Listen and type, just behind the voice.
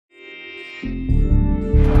I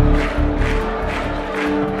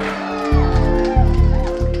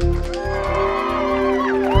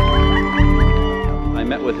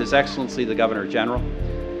met with His Excellency the Governor General,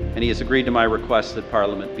 and he has agreed to my request that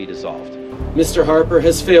Parliament be dissolved. Mr. Harper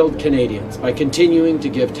has failed Canadians by continuing to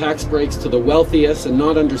give tax breaks to the wealthiest and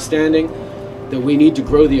not understanding that we need to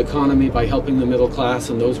grow the economy by helping the middle class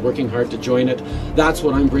and those working hard to join it. That's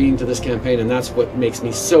what I'm bringing to this campaign, and that's what makes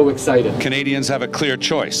me so excited. Canadians have a clear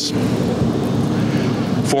choice.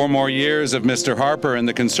 4 more years of Mr. Harper and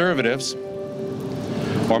the Conservatives,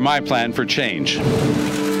 or my plan for change. In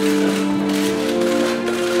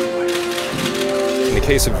the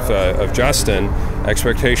case of Justin,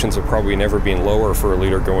 expectations have probably never been lower for a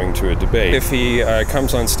leader going to a debate. If he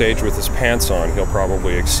comes on stage with his pants on, he'll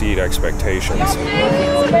probably exceed expectations.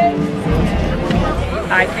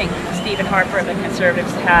 I think Stephen Harper and the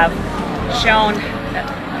Conservatives have shown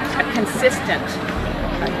a consistent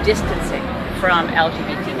distancing from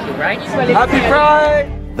LGBTQ rights. Happy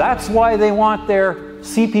Pride! That's why they want their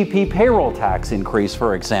CPP payroll tax increase,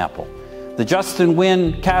 for example. The Justin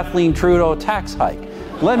Wynne, Kathleen Trudeau tax hike.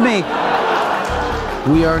 We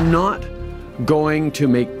are not going to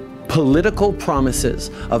make political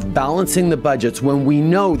promises of balancing the budgets when we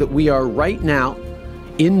know that we are right now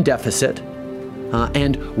in deficit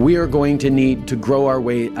and we are going to need to grow our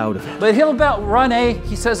way out of it. But he'll about run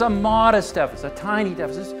he says, a modest deficit, a tiny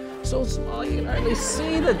deficit. So small you can hardly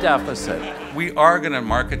see the deficit. We are going to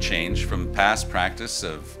mark a change from past practice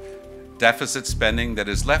of deficit spending that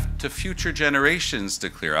is left to future generations to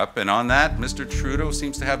clear up, and on that, Mr. Trudeau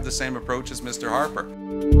seems to have the same approach as Mr. Harper.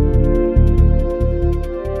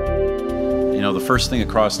 You know, the first thing that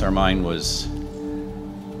crossed our mind was,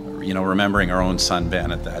 remembering our own son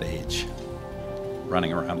Ben at that age,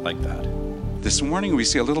 running around like that. This morning we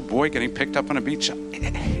see a little boy getting picked up on a beach.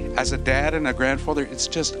 As a dad and a grandfather, it's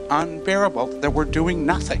just unbearable that we're doing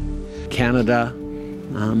nothing. Canada,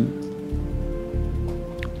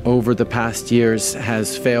 over the past years,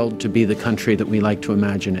 has failed to be the country that we like to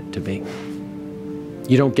imagine it to be.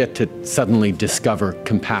 You don't get to suddenly discover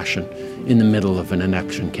compassion in the middle of an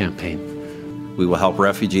election campaign. We will help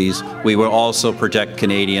refugees. We will also protect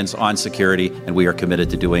Canadians on security, and we are committed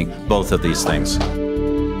to doing both of these things.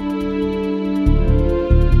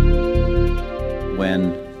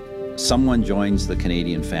 When someone joins the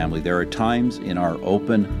Canadian family, there are times in our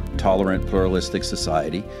open, tolerant, pluralistic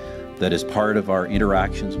society that as part of our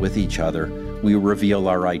interactions with each other, we reveal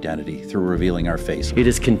our identity through revealing our face. It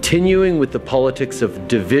is continuing with the politics of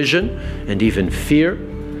division and even fear,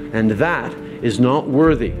 and that is not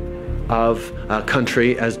worthy of a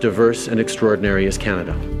country as diverse and extraordinary as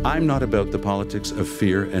Canada. I'm not about the politics of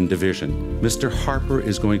fear and division. Mr. Harper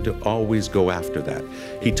is going to always go after that.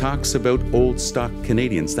 He talks about old stock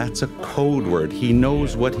Canadians. That's a code word. He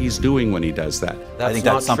knows what he's doing when he does that. I think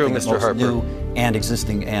that's something that most new and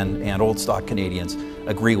existing and old stock Canadians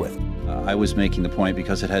agree with. I was making the point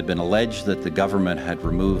because it had been alleged that the government had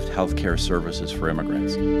removed health care services for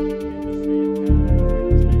immigrants.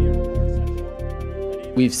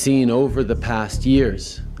 We've seen over the past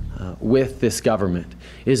years with this government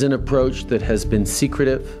is an approach that has been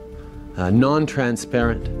secretive,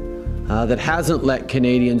 non-transparent, that hasn't let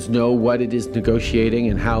Canadians know what it is negotiating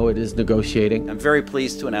and how it is negotiating. I'm very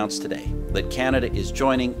pleased to announce today that Canada is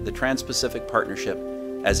joining the Trans-Pacific Partnership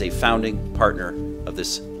as a founding partner of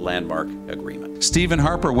this landmark agreement. Stephen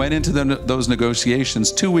Harper went into those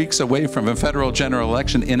negotiations 2 weeks away from a federal general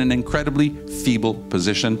election in an incredibly feeble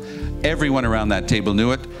position. Everyone around that table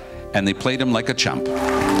knew it, and they played him like a chump.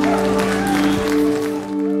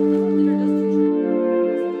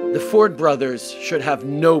 The Ford brothers should have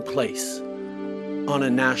no place on a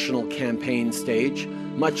national campaign stage,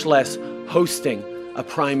 much less hosting a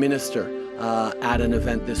prime minister at an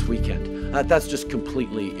event this weekend. That's just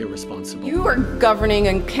completely irresponsible. You are governing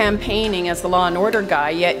and campaigning as the law and order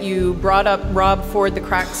guy, yet you brought up Rob Ford, the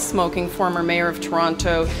crack-smoking former mayor of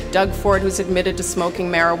Toronto, Doug Ford, who's admitted to smoking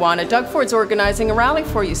marijuana. Doug Ford's organizing a rally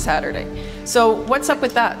for you Saturday. So what's up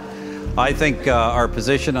with that? I think our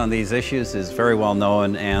position on these issues is very well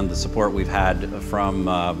known, and the support we've had from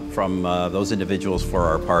those individuals for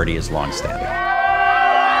our party is long-standing.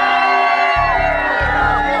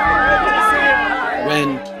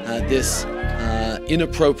 When this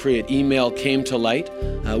inappropriate email came to light,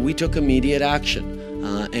 we took immediate action,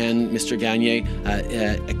 and Mr. Gagné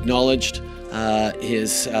acknowledged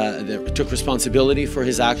took responsibility for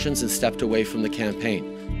his actions and stepped away from the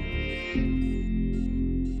campaign.